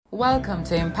Welcome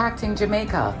to Impacting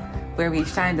Jamaica, where we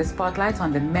shine the spotlight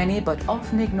on the many but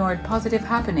often ignored positive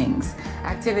happenings,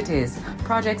 activities,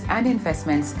 projects, and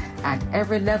investments at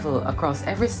every level across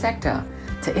every sector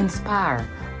to inspire,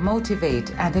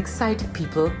 motivate, and excite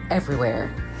people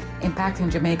everywhere. Impacting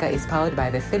Jamaica is powered by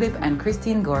the Philip and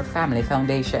Christine Gore Family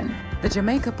Foundation, the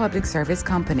Jamaica Public Service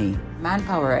Company,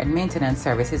 Manpower and Maintenance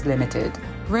Services Limited,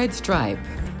 Red Stripe,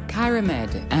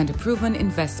 Kyramed, and Proven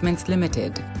Investments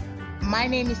Limited. My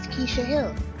name is Keisha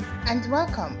Hill, and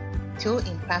welcome to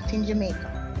Impacting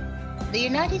Jamaica. The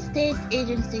United States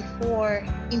Agency for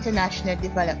International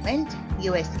Development,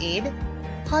 USAID,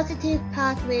 Positive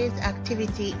Pathways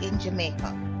activity in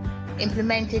Jamaica,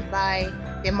 implemented by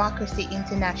Democracy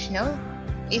International,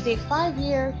 is a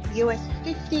 5-year US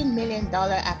 $15 million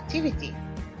activity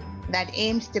that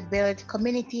aims to build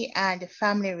community and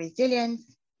family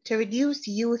resilience to reduce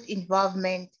youth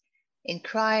involvement in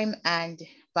crime and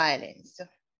violence.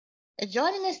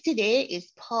 Joining us today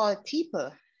is Paul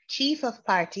Teeple, Chief of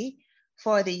Party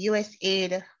for the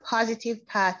USAID Positive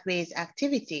Pathways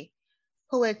activity,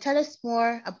 who will tell us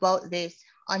more about this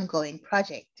ongoing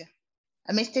project.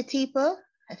 Mr. Teeple,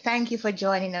 thank you for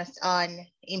joining us on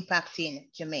Impacting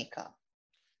Jamaica.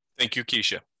 Thank you,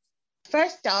 Keisha.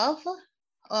 First off,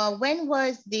 when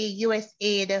was the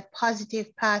USAID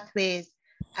Positive Pathways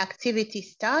activity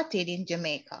started in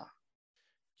Jamaica?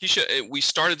 Keisha, we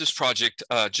started this project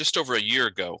just over a year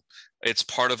ago. It's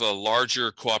part of a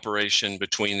larger cooperation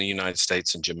between the United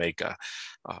States and Jamaica.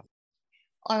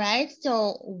 All right,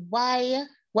 so why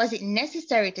was it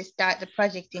necessary to start the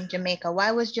project in Jamaica?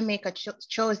 Why was Jamaica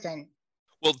chosen?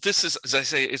 Well, this is, as I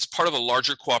say, it's part of a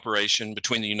larger cooperation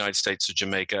between the United States and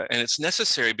Jamaica, and it's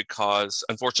necessary because,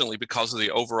 unfortunately, because of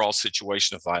the overall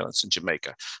situation of violence in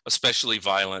Jamaica, especially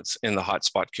violence in the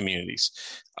hotspot communities.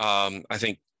 I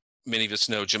think many of us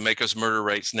know Jamaica's murder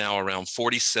rate's now around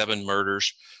 47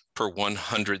 murders per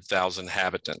 100,000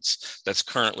 inhabitants. That's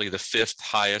currently the 5th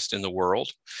highest in the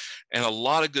world. And a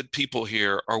lot of good people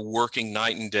here are working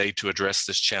night and day to address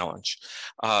this challenge.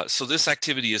 So this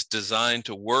activity is designed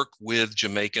to work with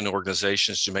Jamaican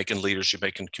organizations, Jamaican leaders,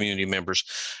 Jamaican community members,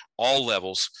 all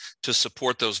levels, to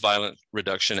support those violent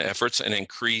reduction efforts and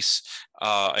increase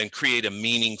and create a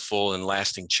meaningful and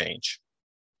lasting change.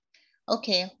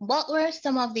 Okay, what were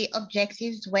some of the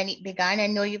objectives when it began? I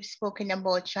know you've spoken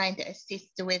about trying to assist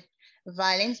with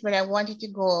violence, but I wanted to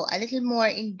go a little more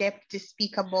in depth to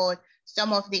speak about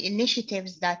some of the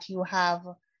initiatives that you have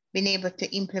been able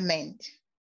to implement.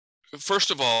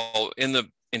 First of all,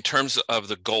 in terms of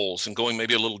the goals and going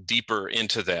maybe a little deeper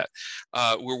into that,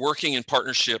 we're working in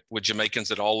partnership with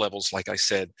Jamaicans at all levels, like I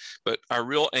said, but our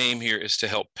real aim here is to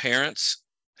help parents,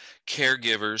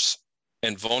 caregivers,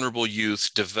 and vulnerable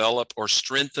youth develop or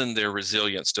strengthen their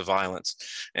resilience to violence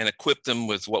and equip them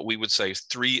with what we would say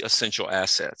 3 essential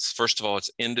assets. First of all, it's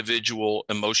individual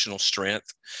emotional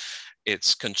strength.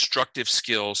 It's constructive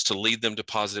skills to lead them to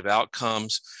positive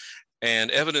outcomes.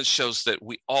 And evidence shows that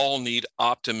we all need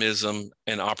optimism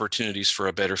and opportunities for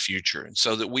a better future. And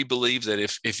so that we believe that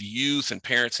if youth and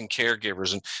parents and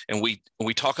caregivers, and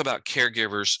we talk about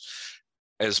caregivers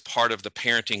as part of the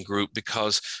parenting group,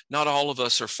 because not all of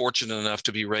us are fortunate enough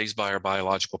to be raised by our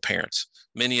biological parents.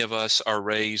 Many of us are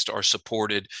raised or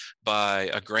supported by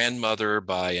a grandmother,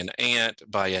 by an aunt,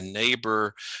 by a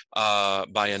neighbor,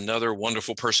 by another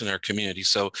wonderful person in our community.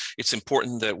 So it's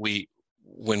important that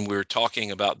when we're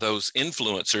talking about those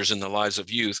influencers in the lives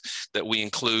of youth, that we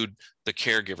include the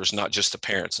caregivers, not just the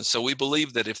parents. And so we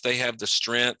believe that if they have the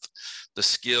strength, the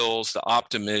skills, the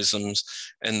optimisms,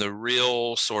 and the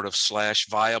real sort of /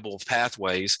 viable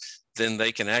pathways, then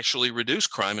they can actually reduce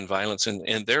crime and violence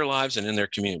in their lives and in their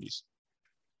communities.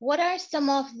 What are some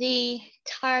of the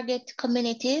target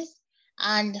communities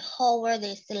and how were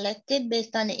they selected?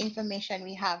 Based on the information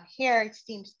we have here, it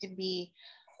seems to be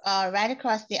right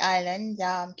across the island,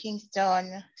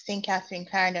 Kingston, St. Catherine,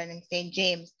 Clarendon, and St.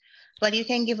 James. But you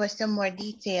can give us some more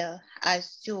detail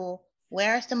as to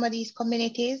where are some of these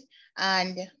communities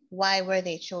and why were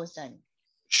they chosen?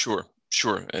 Sure.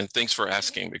 And thanks for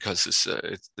asking, because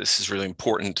this is really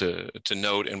important to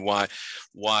note, and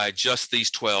why just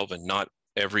these 12 and not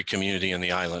every community in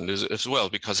the island as well,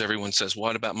 because everyone says,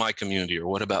 what about my community, or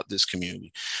what about this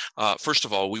community? First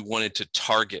of all, we wanted to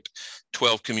target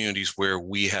 12 communities where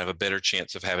we have a better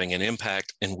chance of having an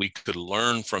impact, and we could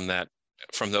learn from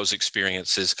those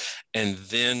experiences, and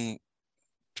then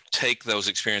take those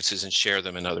experiences and share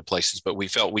them in other places. But we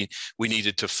felt we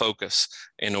needed to focus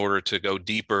in order to go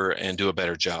deeper and do a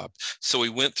better job. So we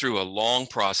went through a long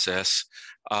process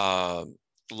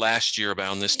last year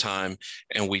around this time,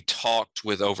 and we talked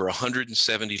with over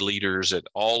 170 leaders at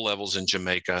all levels in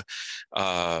Jamaica,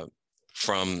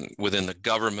 from within the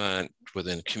government,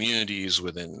 within communities,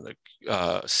 within the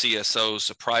CSOs,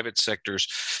 the private sectors,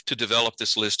 to develop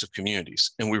this list of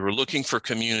communities. And we were looking for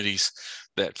communities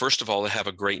that, first of all, that have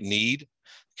a great need,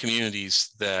 communities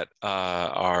that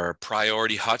are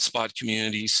priority hotspot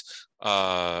communities,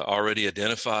 already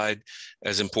identified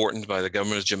as important by the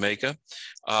government of Jamaica.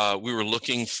 We were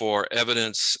looking for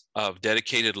evidence of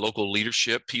dedicated local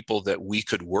leadership, people that we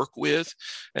could work with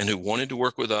and who wanted to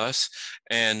work with us,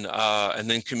 and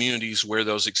then communities where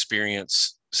those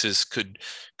experiences could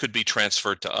be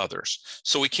transferred to others.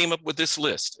 So we came up with this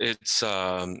list. It's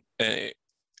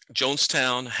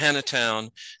Jonestown, Hannahtown,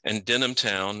 and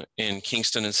Denhamtown in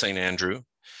Kingston and St. Andrew,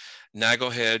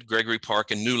 Nagohead, Gregory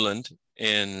Park, and Newland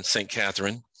in St.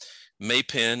 Catherine,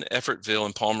 Maypen, Effortville,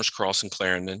 and Palmer's Cross and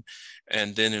Clarendon.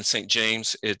 And then in St.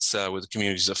 James, it's with the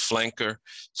communities of Flanker,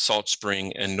 Salt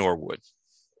Spring, and Norwood.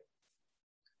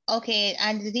 Okay,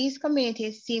 and these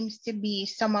communities seems to be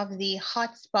some of the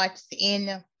hot spots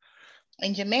in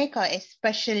Jamaica,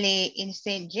 especially in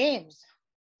St. James.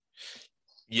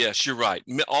 Yes, you're right.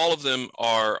 All of them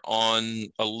are on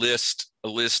a list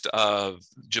of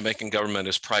Jamaican government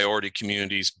as priority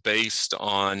communities based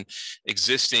on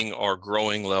existing or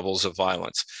growing levels of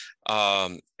violence.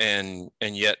 And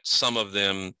yet some of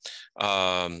them,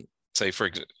 say for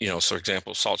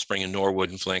example, Salt Spring and Norwood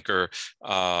and Flanker,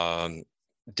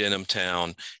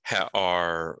 Denhamtown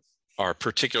are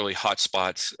particularly hot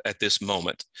spots at this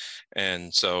moment.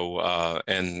 And so,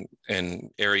 and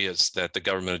areas that the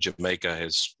government of Jamaica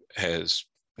has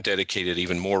dedicated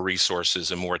even more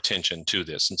resources and more attention to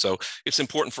this. And so it's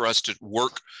important for us to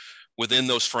work within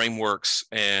those frameworks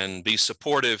and be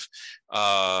supportive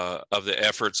of the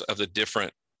efforts of the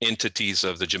different entities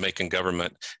of the Jamaican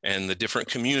government and the different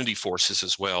community forces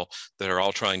as well that are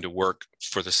all trying to work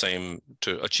for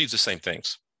to achieve the same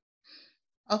things.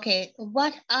 Okay,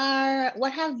 what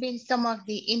have been some of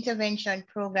the intervention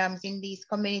programs in these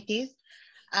communities?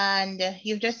 And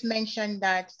you've just mentioned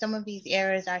that some of these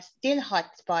areas are still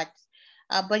hotspots,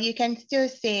 but you can still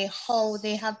say how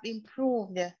they have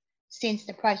improved since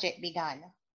the project began.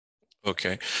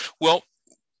 Okay, well,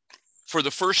 for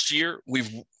the first year,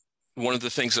 one of the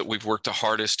things that we've worked the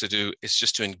hardest to do is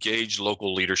just to engage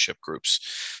local leadership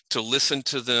groups, to listen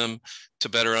to them, to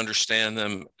better understand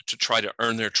them, to try to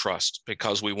earn their trust,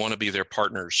 because we want to be their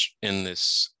partners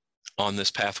on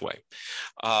this pathway.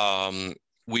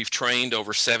 We've trained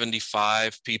over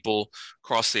 75 people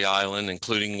across the island,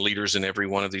 including leaders in every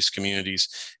one of these communities,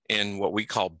 in what we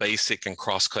call basic and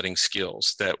cross-cutting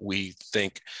skills that we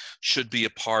think should be a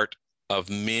part of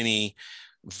many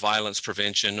violence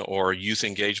prevention or youth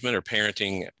engagement or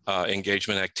parenting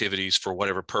engagement activities for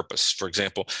whatever purpose. For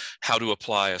example, how to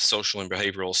apply a social and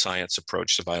behavioral science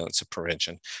approach to violence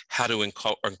prevention, how to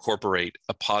incorporate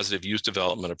a positive youth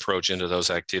development approach into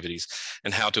those activities,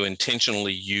 and how to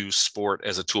intentionally use sport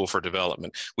as a tool for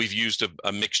development. We've used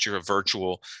a mixture of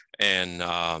virtual and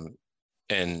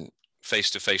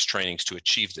face-to-face trainings to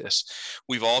achieve this.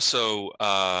 We also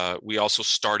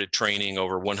started training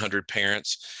over 100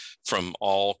 parents from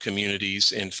all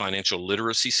communities in financial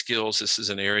literacy skills. This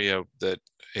is an area that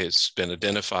has been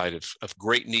identified of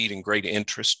great need and great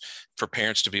interest for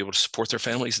parents to be able to support their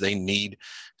families. They need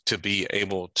to be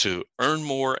able to earn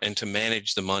more and to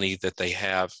manage the money that they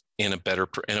have in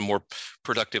a more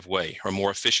productive way, or more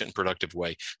efficient, productive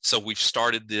way. So we've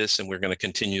started this, and we're going to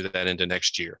continue that into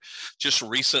next year. Just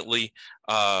recently,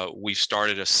 we've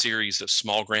started a series of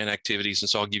small grant activities, and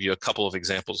so I'll give you a couple of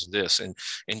examples of this. And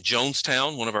in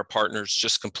Jonestown, one of our partners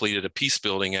just completed a peace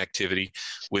building activity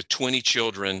with 20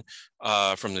 children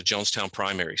from the Jonestown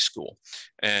Primary School,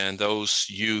 and those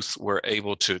youth were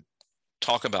able to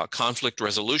talk about conflict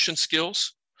resolution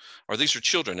skills. Or these are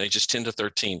children, ages 10 to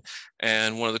 13.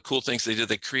 And one of the cool things they did,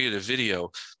 they created a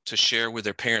video to share with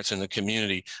their parents in the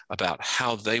community about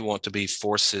how they want to be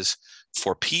forces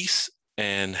for peace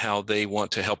and how they want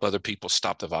to help other people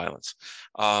stop the violence.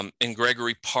 In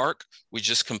Gregory Park, we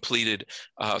just completed,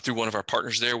 through one of our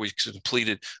partners there, we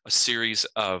completed a series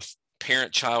of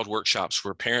parent-child workshops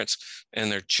where parents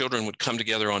and their children would come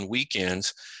together on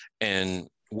weekends and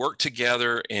work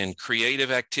together in creative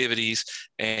activities,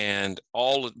 and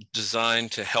all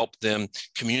designed to help them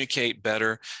communicate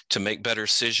better, to make better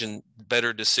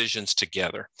decisions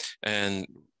together. And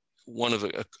one of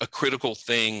a critical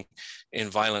thing in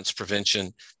violence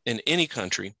prevention in any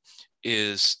country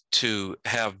is to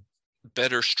have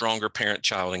better, stronger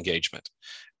parent-child engagement.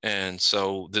 And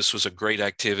so this was a great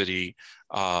activity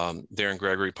there in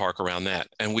Gregory Park around that.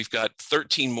 And we've got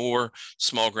 13 more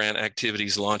small grant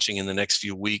activities launching in the next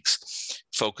few weeks,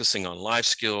 focusing on life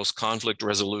skills, conflict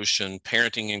resolution,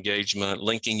 parenting engagement,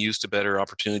 linking youth to better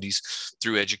opportunities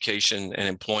through education and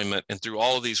employment. And through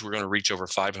all of these, we're going to reach over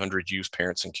 500 youth,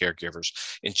 parents, and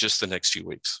caregivers in just the next few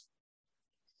weeks.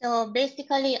 So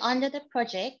basically, under the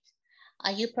project,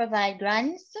 you provide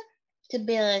grants to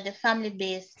build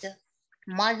family-based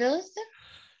models,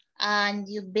 and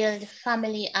you build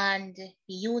family and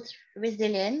youth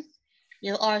resilience.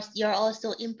 You're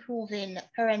also improving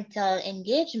parental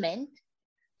engagement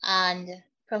and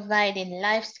providing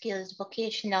life skills,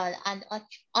 vocational and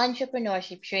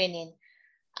entrepreneurship training,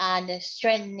 and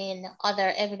strengthening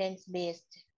other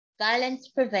evidence-based violence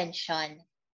prevention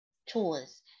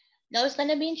tools. Now it's going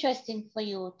to be interesting for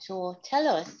you to tell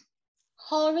us,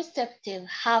 how receptive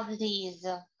have these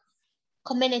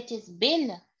communities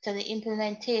been to the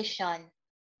implementation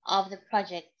of the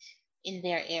project in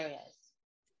their areas?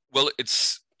 Well,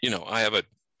 it's, I have a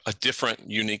different,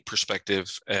 unique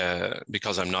perspective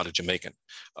because I'm not a Jamaican.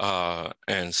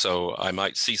 And so I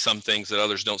might see some things that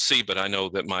others don't see, but I know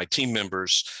that my team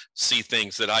members see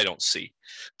things that I don't see.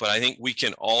 But I think we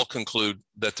can all conclude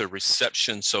that the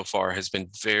reception so far has been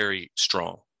very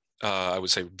strong. I would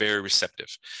say very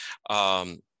receptive.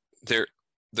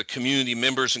 The community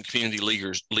members and community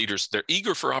leaders, they're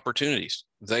eager for opportunities.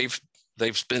 They've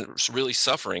been really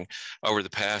suffering over the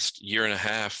past year and a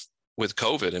half with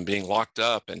COVID and being locked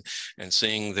up and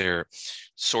seeing their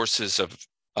sources of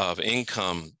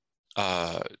income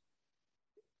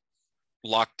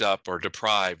locked up or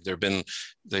deprived.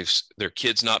 Their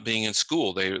kids not being in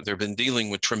school. They've been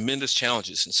dealing with tremendous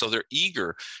challenges, and so they're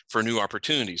eager for new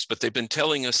opportunities. But they've been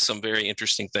telling us some very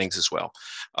interesting things as well,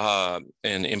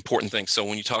 and important things. So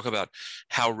when you talk about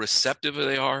how receptive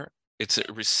they are, it's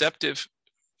receptive,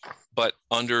 but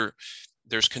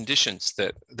there's conditions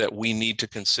that we need to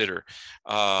consider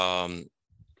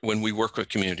when we work with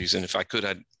communities. And if I could,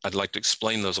 I'd like to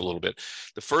explain those a little bit.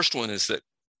 The first one is that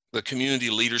the community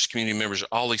leaders, community members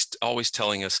are always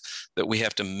telling us that we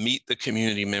have to meet the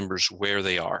community members where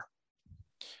they are.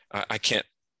 I can't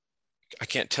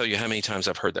tell you how many times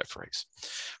I've heard that phrase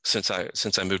since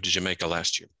I moved to Jamaica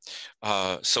last year.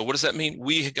 So what does that mean?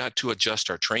 We got to adjust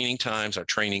our training times, our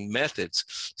training methods,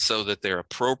 so that they're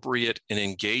appropriate and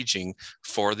engaging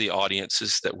for the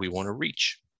audiences that we want to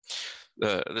reach.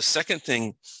 The second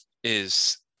thing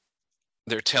is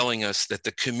they're telling us that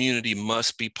the community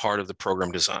must be part of the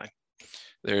program design.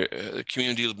 The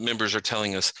community members are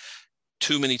telling us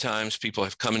too many times people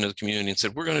have come into the community and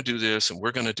said, we're going to do this and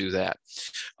we're going to do that.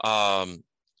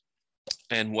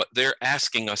 And what they're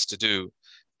asking us to do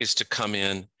is to come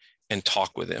in and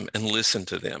talk with them and listen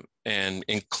to them and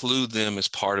include them as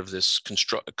part of this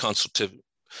consultative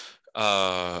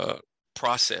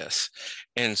process,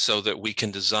 and so that we can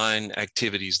design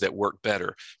activities that work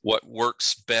better. What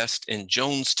works best in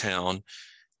Jonestown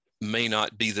may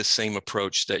not be the same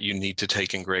approach that you need to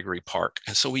take in Gregory Park.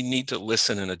 And so we need to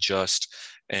listen and adjust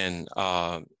and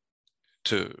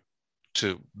to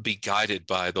be guided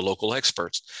by the local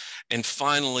experts. And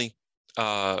finally,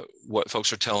 what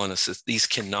folks are telling us is these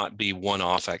cannot be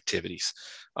one-off activities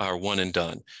or one and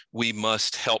done. We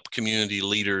must help community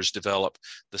leaders develop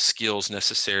the skills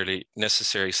necessary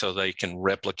so they can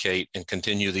replicate and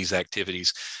continue these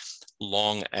activities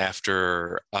long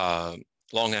after our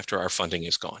funding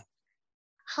is gone.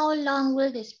 How long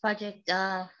will this project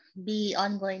be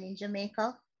ongoing in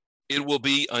Jamaica? It will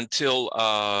be until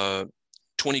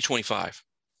 2025.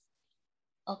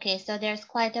 Okay, so there's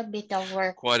quite a bit of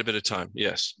work. Quite a bit of time,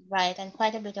 yes. Right, and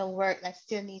quite a bit of work that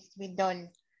still needs to be done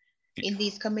in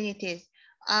these communities.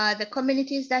 The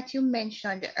communities that you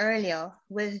mentioned earlier,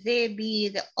 will they be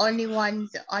the only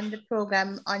ones on the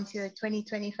program until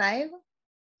 2025?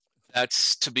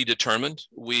 That's to be determined.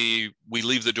 We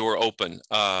leave the door open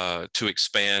to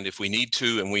expand if we need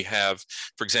to. And we have,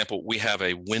 for example, we have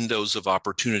a Windows of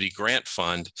Opportunity grant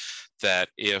fund that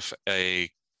if a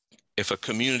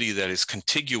community that is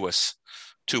contiguous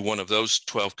to one of those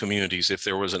 12 communities, if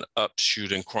there was an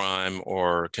upshoot in crime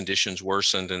or conditions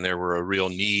worsened and there were a real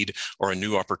need or a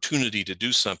new opportunity to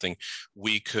do something,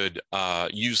 we could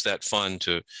use that fund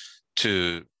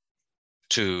to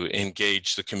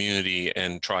engage the community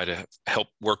and try to help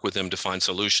work with them to find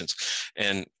solutions.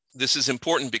 And this is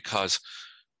important because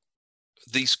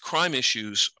these crime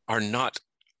issues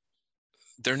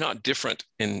they're not different,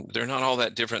 and they're not all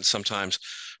that different sometimes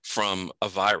from a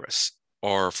virus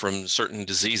or from certain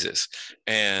diseases.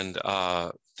 And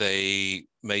they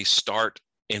may start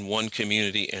in one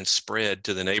community and spread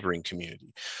to the neighboring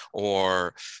community,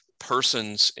 or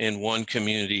persons in one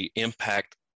community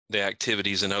impact the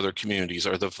activities in other communities,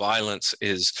 or the violence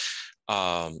is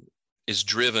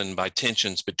driven by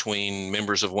tensions between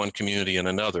members of one community and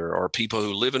another, or people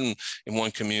who live in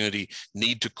one community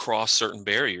need to cross certain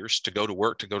barriers to go to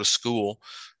work, to go to school,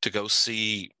 to go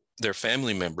see their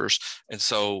family members. And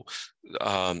so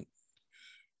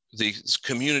these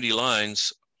community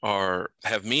lines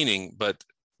have meaning, but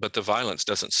the violence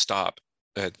doesn't stop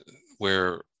at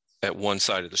one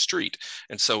side of the street.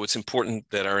 And so it's important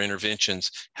that our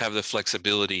interventions have the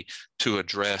flexibility to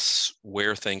address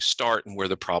where things start and where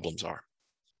the problems are.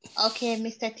 Okay,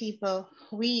 Mr. Tipo,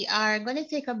 we are going to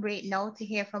take a break now to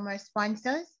hear from our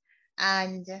sponsors,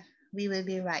 and we will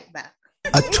be right back.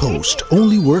 A toast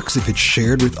only works if it's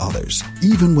shared with others,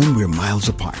 even when we're miles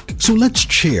apart. So let's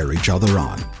cheer each other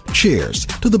on. Cheers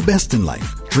to the best in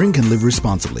life. Drink and live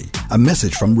responsibly. A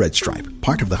message from Red Stripe,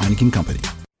 part of the Heineken Company.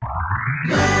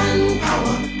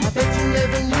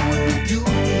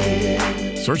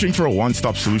 Searching for a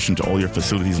one-stop solution to all your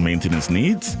facilities maintenance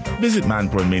needs? Visit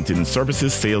Manpower Maintenance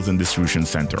Services Sales and Distribution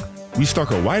Center. We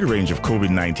stock a wide range of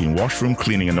COVID-19 washroom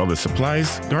cleaning and other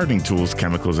supplies, gardening tools,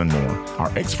 chemicals, and more.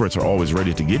 Our experts are always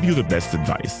ready to give you the best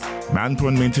advice.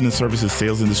 Manpower Maintenance Services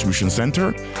Sales and Distribution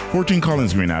Center, 14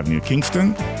 Collins Green Avenue,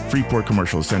 Kingston, Freeport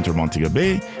Commercial Center, Montego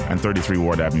Bay, and 33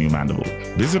 Ward Avenue, Mandeville.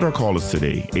 Visit or call us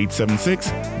today,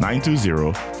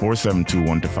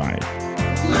 876-920-4721-5.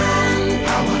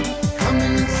 Manpower, come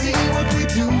and see what we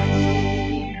do.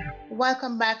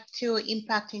 Welcome back to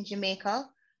Impacting Jamaica.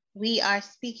 We are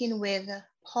speaking with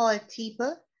Paul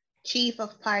Tipo, Chief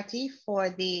of Party for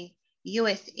the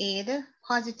USAID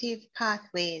Positive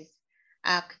Pathways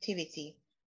activity.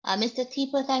 Mr.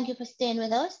 Tipo, thank you for staying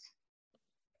with us.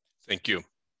 Thank you.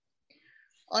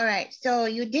 All right, so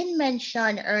you did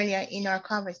mention earlier in our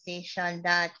conversation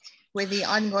that with the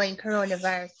ongoing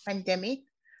coronavirus pandemic,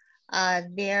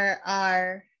 there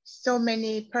are so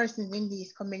many persons in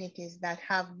these communities that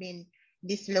have been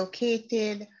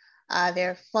dislocated.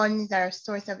 Their funds, their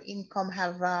source of income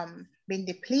have been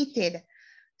depleted.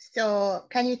 So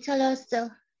can you tell us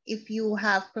if you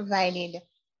have provided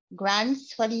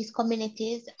grants for these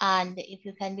communities, and if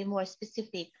you can be more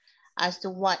specific as to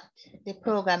what the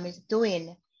program is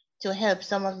doing to help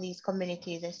some of these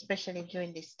communities, especially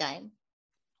during this time?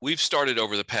 We've started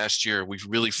over the past year, we've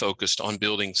really focused on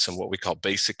building some what we call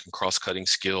basic and cross-cutting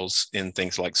skills in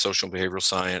things like social and behavioral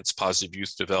science, positive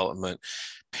youth development,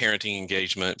 parenting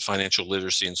engagement, financial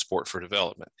literacy, and sport for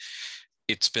development.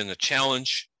 It's been a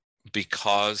challenge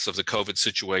because of the COVID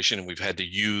situation, and we've had to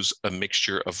use a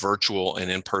mixture of virtual and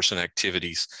in-person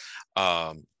activities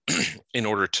in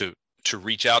order to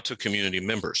reach out to community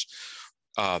members.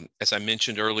 As I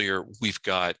mentioned earlier, we've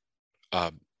got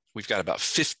about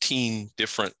 15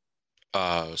 different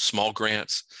small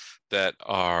grants that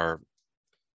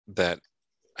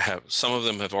have, some of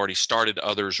them have already started,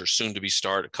 others are soon to be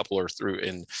started, a couple are through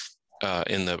in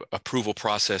the approval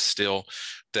process still,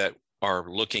 that are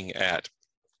looking at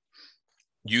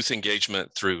youth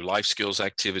engagement through life skills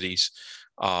activities,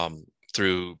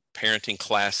 through parenting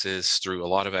classes, through a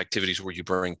lot of activities where you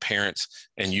bring parents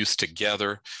and youth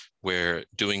together, where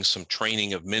doing some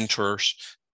training of mentors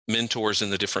in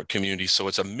the different communities. So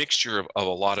it's a mixture of a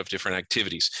lot of different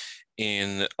activities.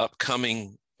 In the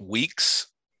upcoming weeks,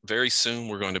 very soon,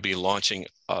 we're going to be launching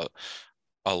a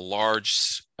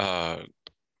large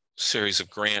series of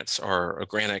grants or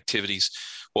grant activities,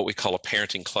 what we call a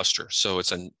parenting cluster. So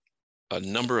it's a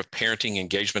number of parenting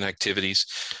engagement activities,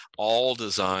 all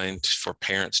designed for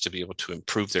parents to be able to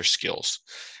improve their skills.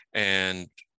 And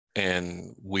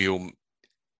we'll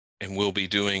be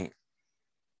doing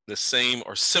the same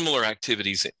or similar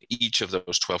activities in each of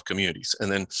those 12 communities.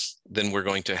 And then we're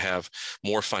going to have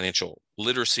more financial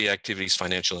literacy activities,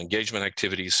 financial engagement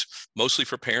activities, mostly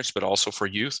for parents, but also for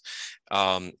youth.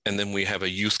 And then we have a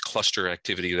youth cluster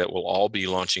activity that will all be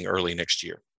launching early next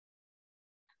year.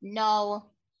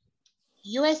 Now,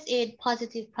 USAID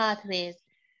Positive Pathways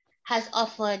has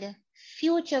offered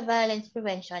future violence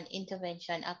prevention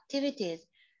intervention activities.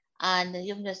 And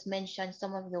you've just mentioned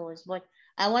some of those, but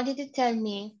I wanted to tell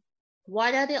me,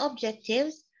 what are the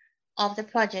objectives of the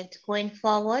project going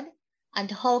forward,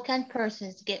 and how can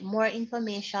persons get more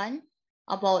information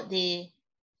about the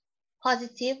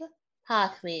Positive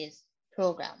Pathways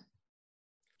program?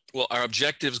 Well, our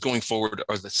objectives going forward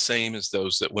are the same as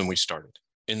those that when we started.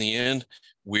 In the end,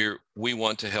 we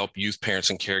want to help youth, parents,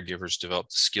 and caregivers develop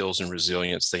the skills and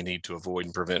resilience they need to avoid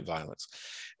and prevent violence.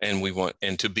 And we want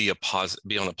to be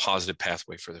on a positive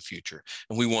pathway for the future.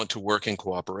 And we want to work in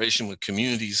cooperation with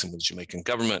communities and with Jamaican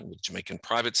government and with Jamaican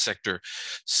private sector,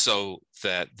 so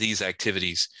that these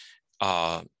activities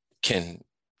can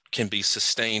can be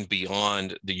sustained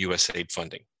beyond the USAID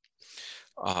funding.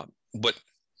 But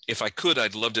if I could,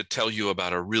 I'd love to tell you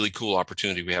about a really cool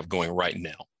opportunity we have going right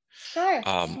now. Sure.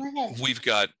 Go ahead. We've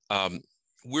got,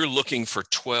 we're looking for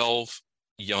 12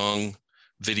 young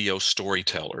video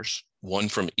storytellers, one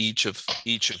from each of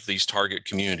these target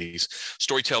communities.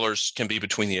 Storytellers can be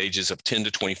between the ages of 10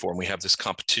 to 24, and we have this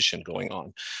competition going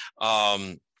on.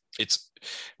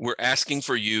 We're asking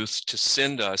for youth to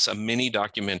send us a mini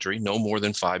documentary, no more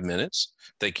than 5 minutes.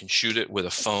 They can shoot it with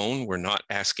a phone. We're not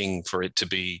asking for it to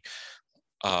be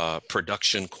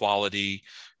production quality,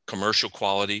 commercial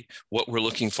quality. What we're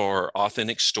looking for are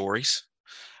authentic stories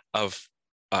of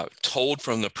told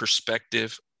from the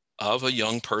perspective of a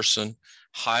young person,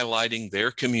 highlighting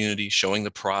their community, showing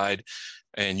the pride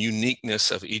and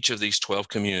uniqueness of each of these 12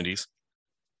 communities.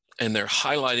 And they're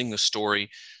highlighting the story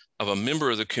of a member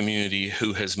of the community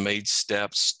who has made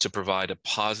steps to provide a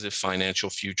positive financial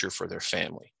future for their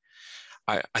family.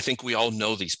 I think we all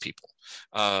know these people.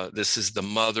 This is the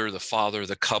mother, the father,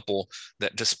 the couple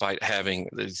that, despite having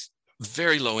this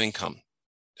very low income,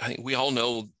 I think we all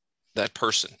know that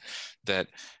person, that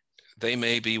they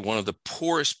may be one of the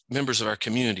poorest members of our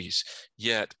communities,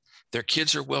 yet their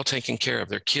kids are well taken care of.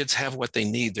 Their kids have what they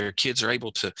need. Their kids are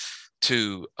able to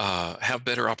have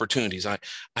better opportunities. I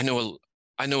know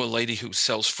a lady who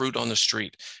sells fruit on the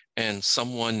street, and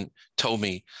someone told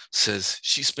me, says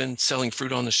she's been selling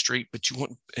fruit on the street, but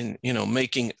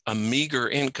making a meager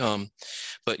income,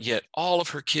 but yet all of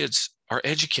her kids are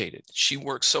educated. She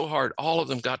worked so hard. All of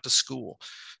them got to school.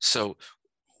 So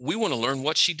we want to learn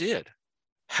what she did.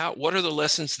 What are the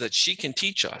lessons that she can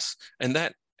teach us? And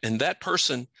that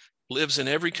person lives in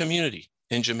every community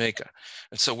in Jamaica.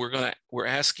 And so we're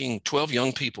asking 12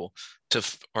 young people to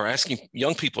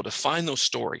find those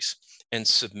stories and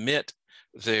submit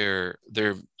their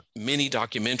mini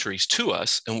documentaries to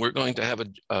us. And we're going to have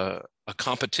a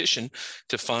competition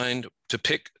to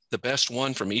pick the best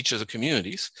one from each of the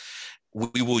communities.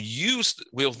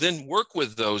 We'll then work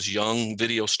with those young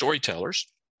video storytellers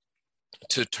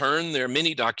to turn their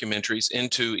mini documentaries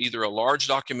into either a large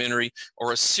documentary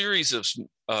or a series of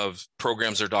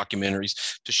programs or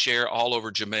documentaries to share all over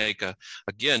Jamaica.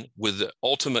 Again, with the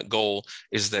ultimate goal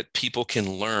is that people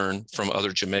can learn from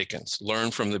other Jamaicans, learn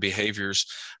from the behaviors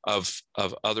of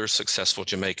other successful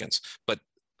Jamaicans. But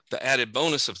the added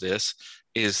bonus of this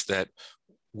is that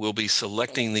we'll be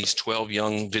selecting these 12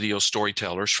 young video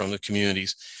storytellers from the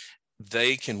communities.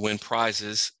 They can win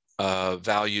prizes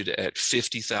valued at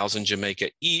 50,000 Jamaica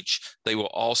each. They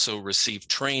will also receive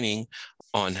training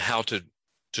on how to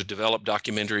develop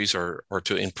documentaries or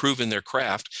to improve in their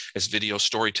craft as video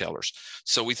storytellers.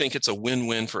 So we think it's a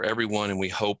win-win for everyone, and we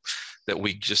hope that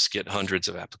we just get hundreds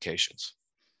of applications.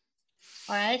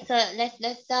 All right, so let's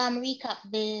recap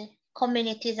the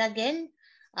communities again.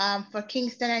 For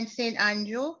Kingston and St.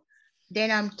 Andrew,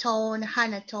 Denham Town,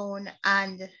 Hannahtown,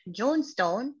 and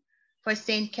Jonestown. For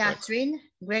St. Catherine,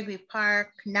 Gregory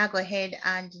Park, Nago Head,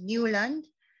 and Newland.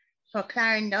 For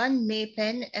Clarendon,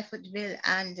 Maypen, Effortville,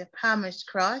 and Palmer's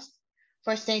Cross.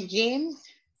 For St. James,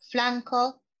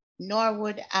 Flanco,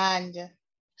 Norwood, and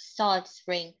Salt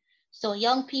Spring. So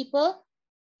young people,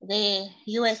 the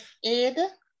USAID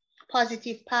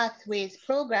Positive Pathways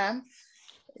program,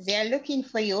 they're looking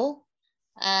for you,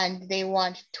 and they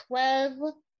want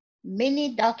 12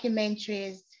 mini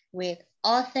documentaries with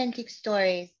authentic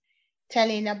stories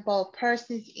telling about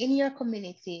persons in your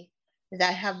community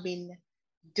that have been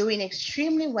doing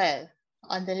extremely well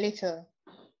on the little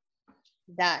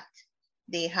that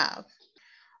they have.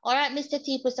 All right, Mr.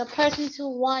 Tipo, so persons who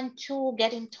want to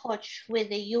get in touch with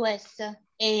the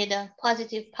USAID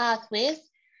Positive Pathways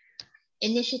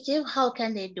initiative, how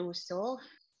can they do so?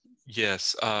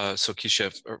 Yes. So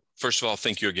Keisha, first of all,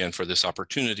 thank you again for this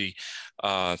opportunity.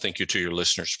 Thank you to your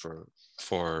listeners for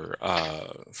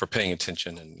paying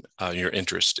attention and your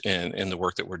interest in the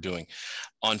work that we're doing.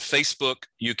 On Facebook,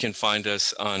 you can find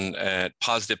us at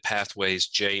Positive Pathways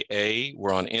JA.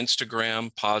 We're on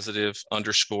Instagram,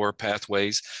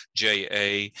 +Pathways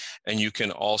JA, and you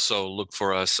can also look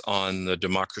for us on the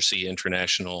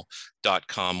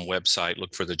democracyinternational.com website.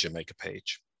 Look for the Jamaica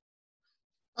page.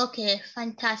 Okay,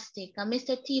 fantastic.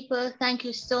 Mr. Tipo, thank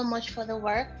you so much for the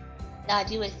work that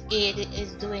USAID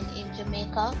is doing in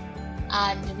Jamaica.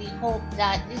 And we hope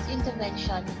that this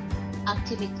intervention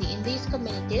activity in these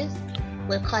communities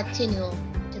will continue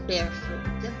to bear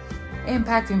fruit.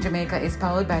 Impact in Jamaica is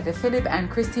powered by the Philip and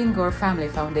Christine Gore Family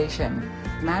Foundation,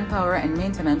 Manpower and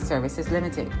Maintenance Services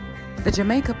Limited, the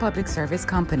Jamaica Public Service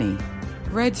Company,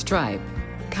 Red Stripe,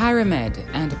 Kyramed,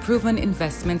 and Proven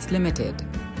Investments Limited.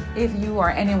 If you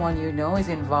or anyone you know is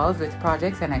involved with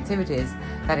projects and activities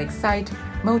that excite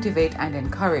motivate, and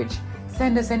encourage,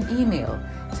 send us an email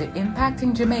to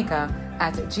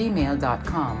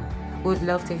impactingjamaica@gmail.com. We'd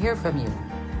love to hear from you.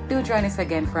 Do join us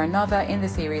again for another in the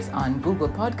series on Google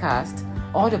Podcast,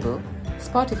 Audible,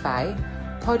 Spotify,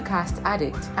 Podcast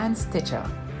Addict, and Stitcher.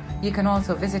 You can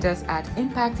also visit us at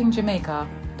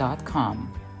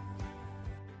impactingjamaica.com.